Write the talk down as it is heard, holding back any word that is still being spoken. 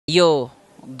Yo,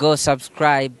 go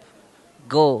subscribe,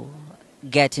 go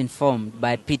get informed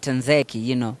by Peter Nzeki,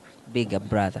 you know, bigger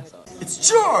brother. It's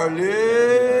Charlie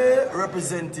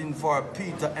representing for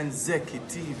Peter Nzeki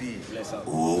TV.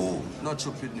 Oh, not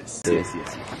your business.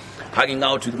 Yes. Hanging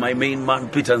out with my main man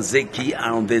Peter Nzeki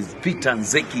on this Peter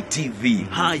Nzeki TV.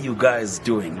 How you guys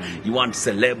doing? You want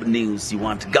celeb news, you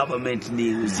want government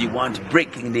news, you want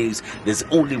breaking news. There's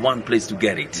only one place to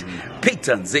get it.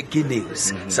 Peter Nzeki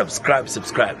News. Subscribe.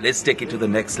 Let's take it to the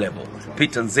next level.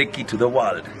 Peter Nzeki to the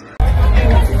world.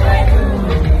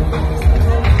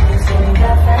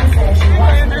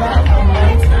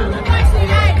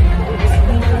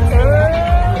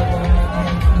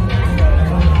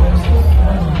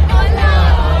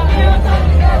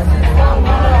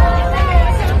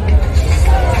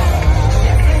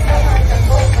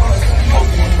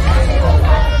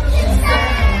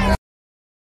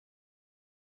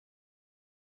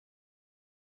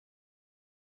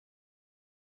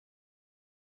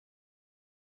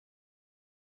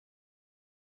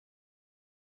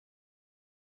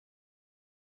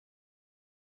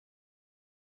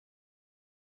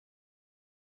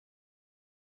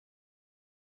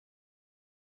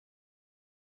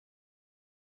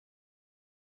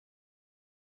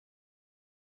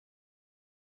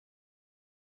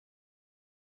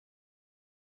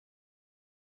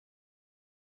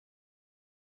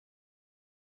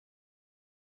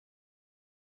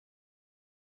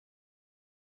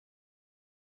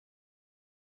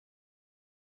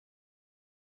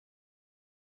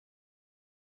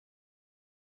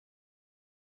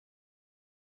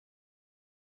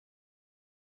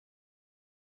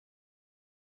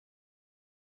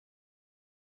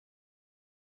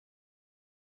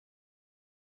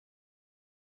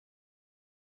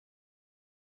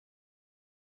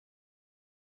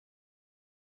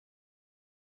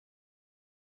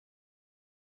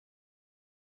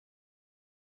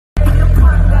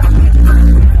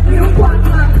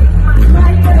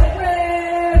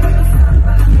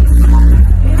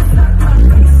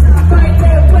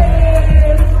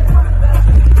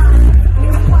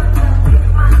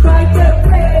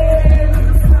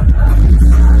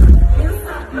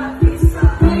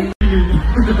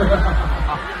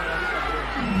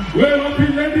 Well, up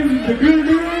in ladies in the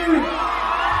building!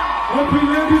 Up in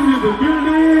ladies in the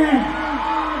building!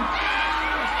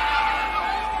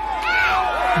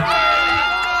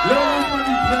 Ladies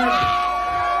money friend!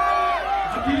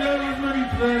 Happy ladies money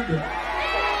friend!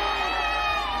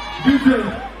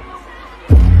 DJ!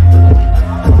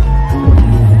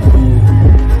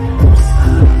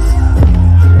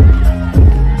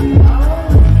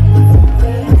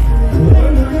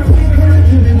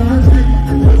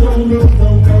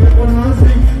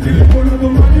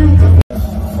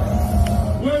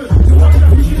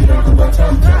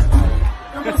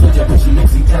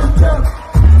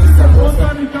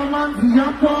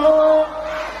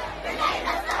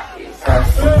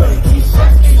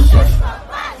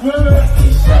 Well,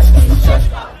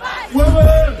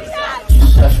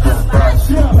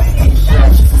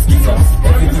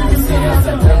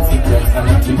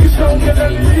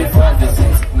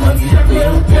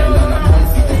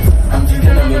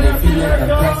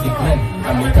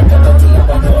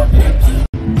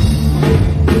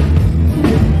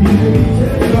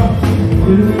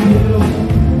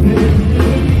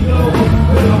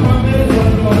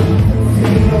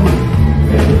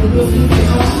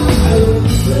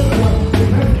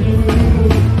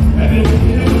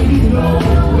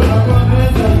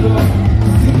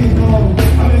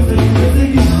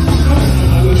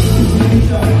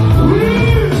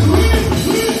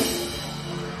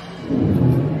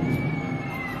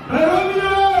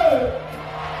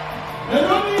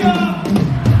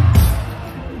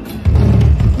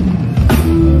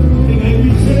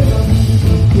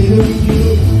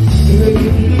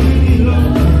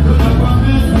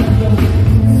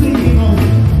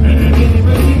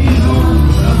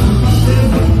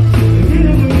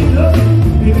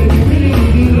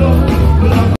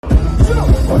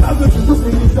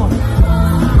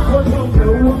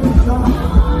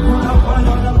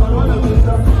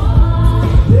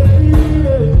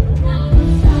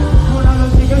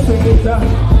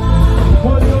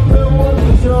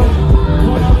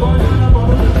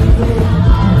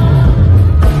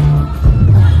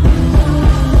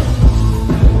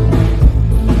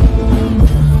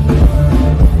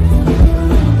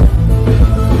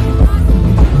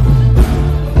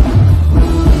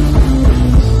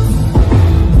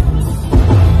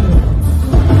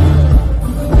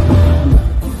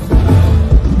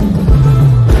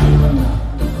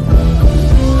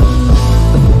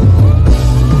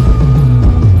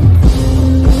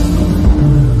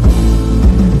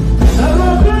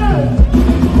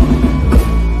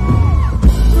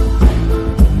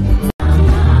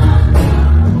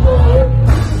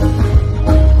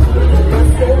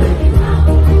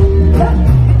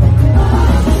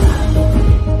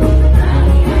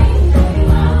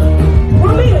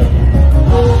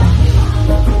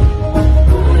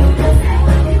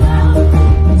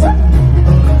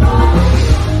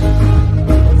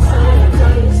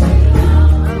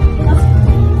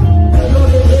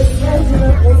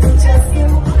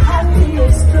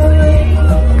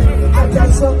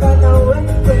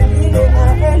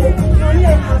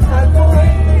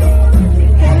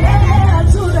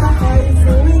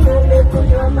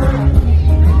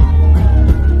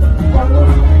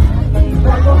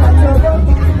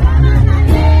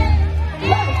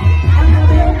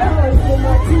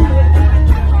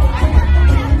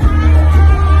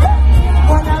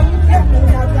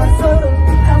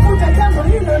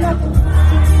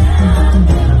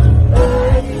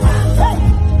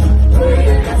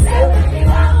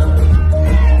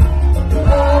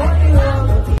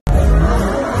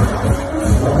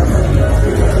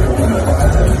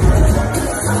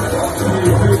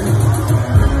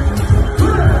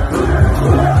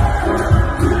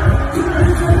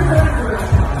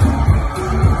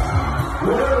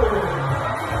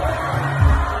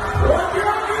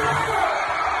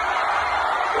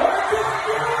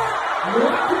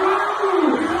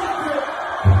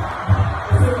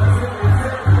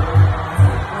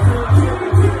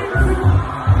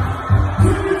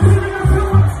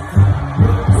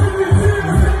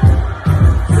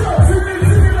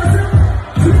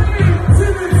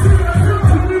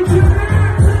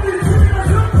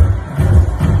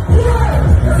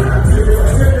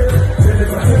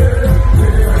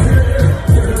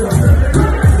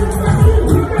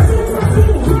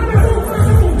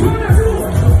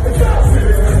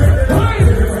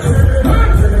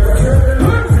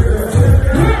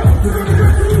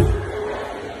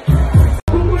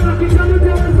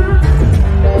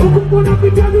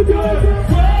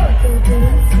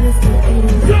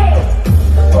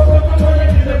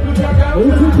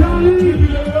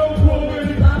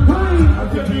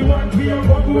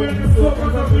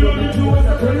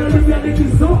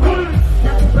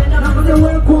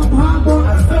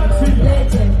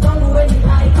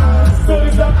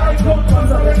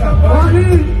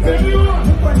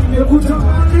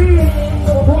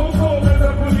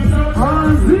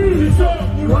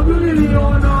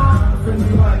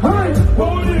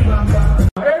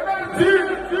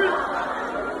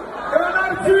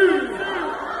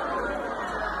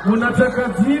 Munataka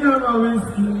jina na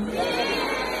whisky.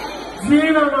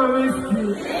 Jina na whisky.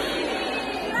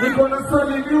 Niko na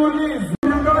swali niulize.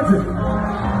 Mnangaje?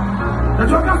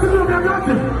 Najua kasi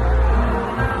mnangaje?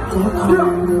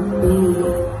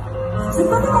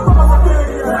 Sipati kwa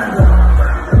mapateli.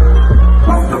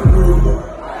 Basta mkuru.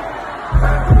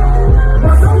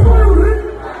 Basta mkuru.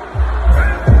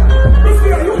 Bisi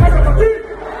ya yuka ya pati.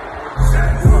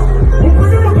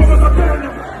 Upagema kwa mapateli.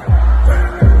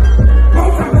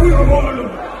 Basta mkuru molo.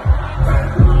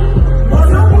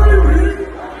 Basta mkuru.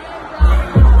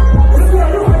 Bisi ya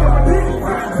yuka ya pati.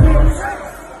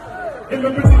 In the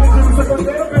business of the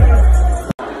day.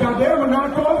 Kadeo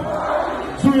nako.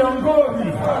 Tuyangori.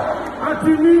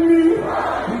 Ati mimi.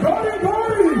 Ngori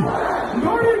ngori.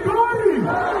 Ngori ngori.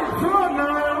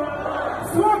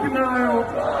 Swag nayo.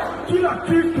 Kila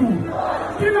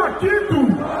kitu.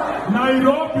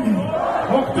 Nairobi.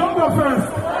 Oktoberfest.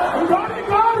 Ngori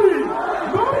ngori.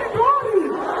 Ngori ngori.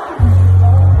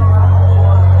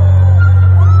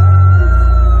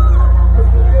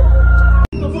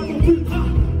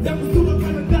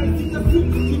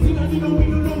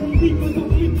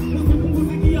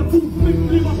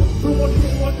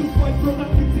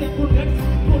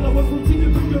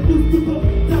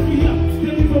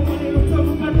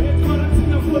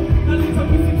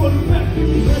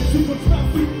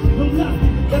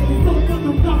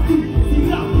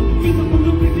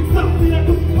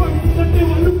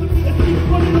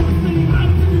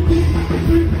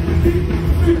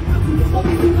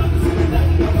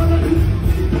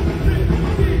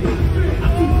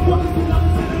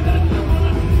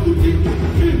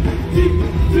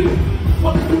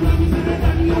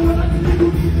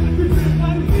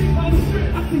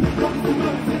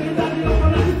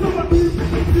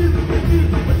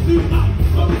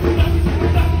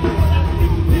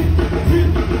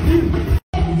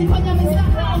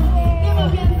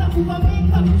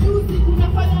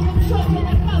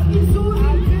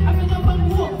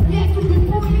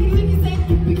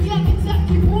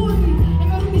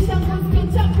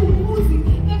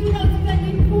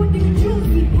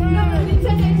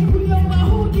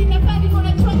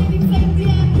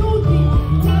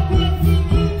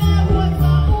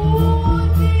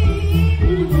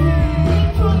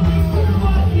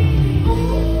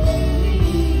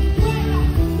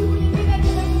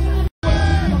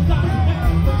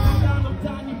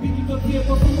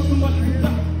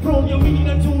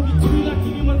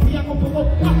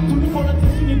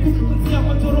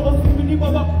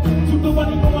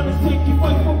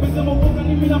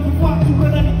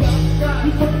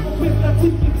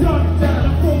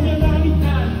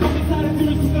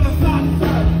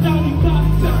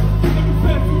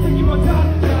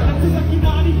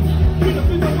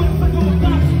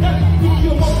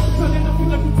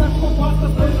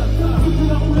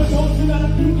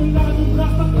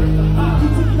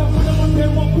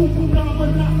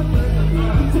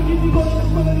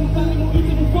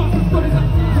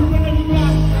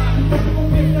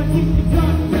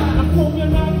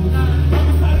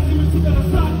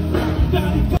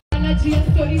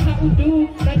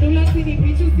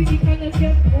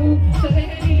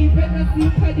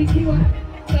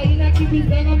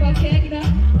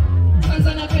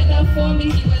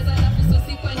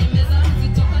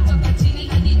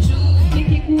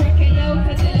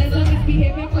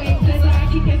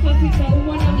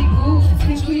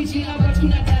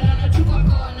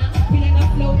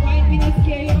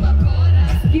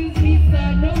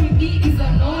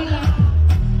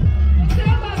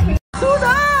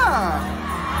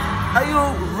 Are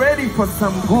you ready for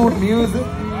some good music?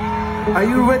 Are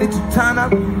you ready to turn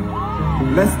up?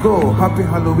 Let's go. Happy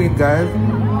Halloween, guys.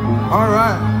 All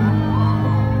right.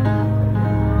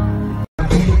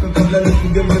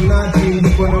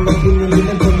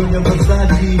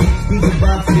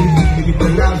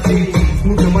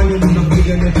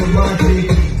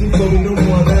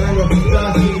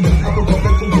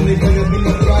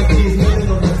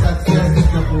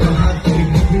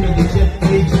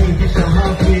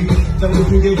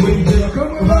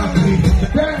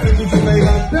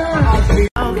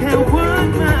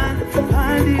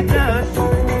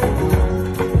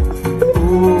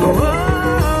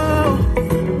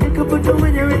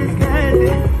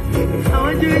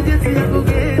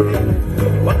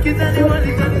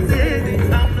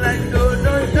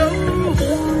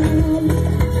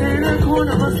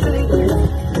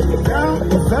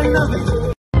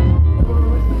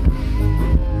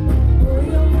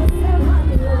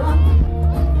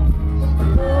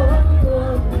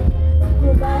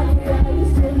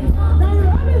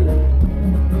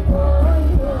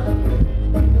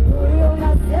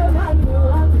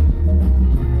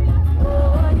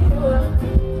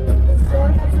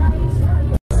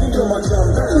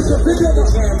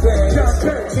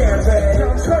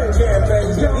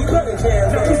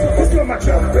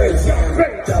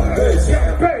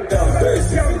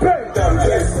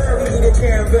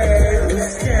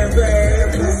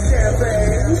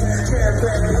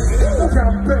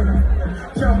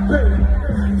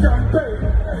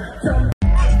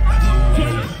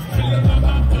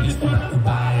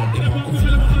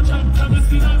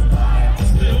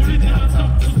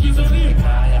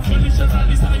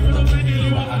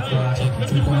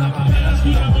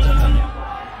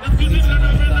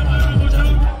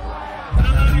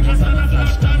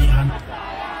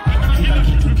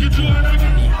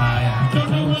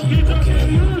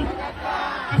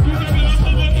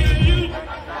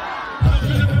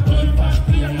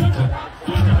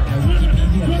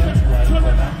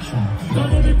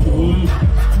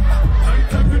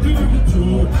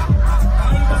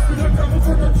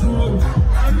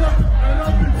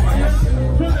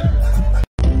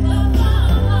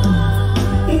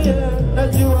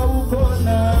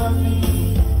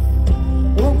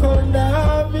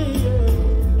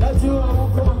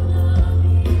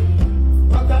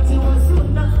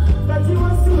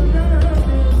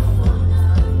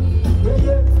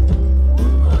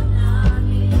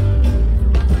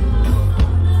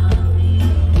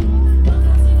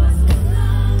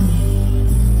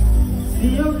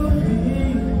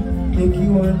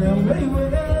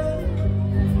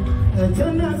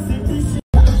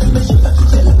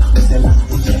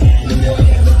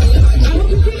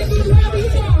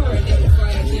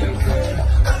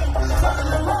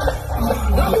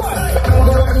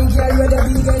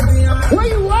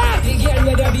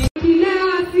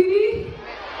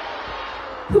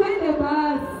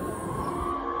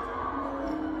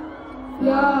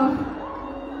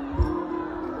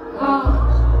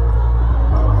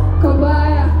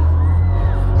 Kabaya.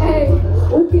 Hey,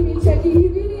 ukinicheki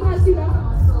hivi ni hasira.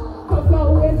 Kwa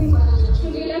uwezi.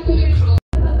 Tulia kuliko.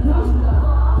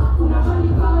 Kuna hali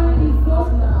kama ni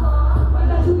zote.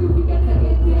 Wala tukifika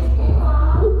tegete.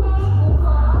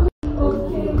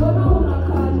 Okay, mbona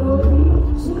unakaa lori?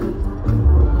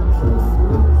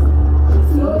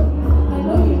 Slowly, I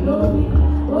know you know me.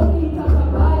 Okay,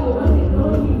 kabaya, wane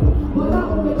lori. Mbona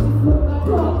umejifunga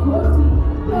toa koti.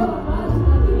 Leo maji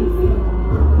na kilisi.